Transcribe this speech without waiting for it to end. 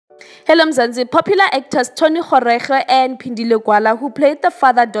Hello Mzansi, popular actors Tony Kgoroge and Phindile Gwala, who played the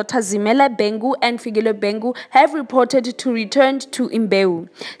father-daughter Zimele Bhengu and Fikile Bhengu, have reported to return to Imbewu.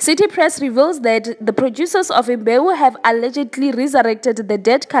 City Press reveals that the producers of Imbewu have allegedly resurrected the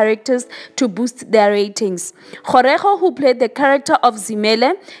dead characters to boost their ratings. Kgoroge, who played the character of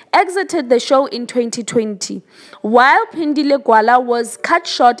Zimele, exited the show in 2020, while Phindile Gwala was cut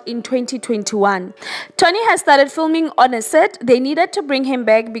short in 2021. Tony has started filming on a set. They needed to bring him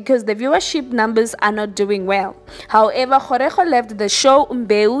back because the viewership numbers are not doing well. However, Kgoroge left the show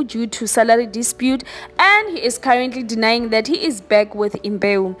Imbewu due to salary dispute, and he is currently denying that he is back with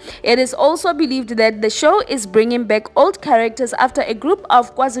Imbewu. It is also believed that the show is bringing back old characters after a group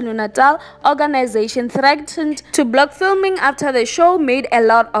of KwaZulu-Natal organization threatened to block filming after the show made a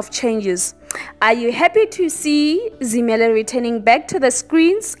lot of changes. Are you happy to see Zimele returning back to the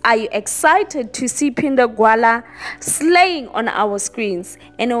screens? Are you excited to see Phindile Gwala slaying on our screens?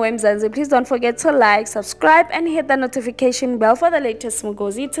 Anyway, Mzansi, please don't forget to like, subscribe, and hit the notification bell for the latest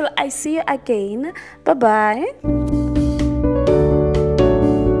Mugozi. Till I see you again. Bye-bye.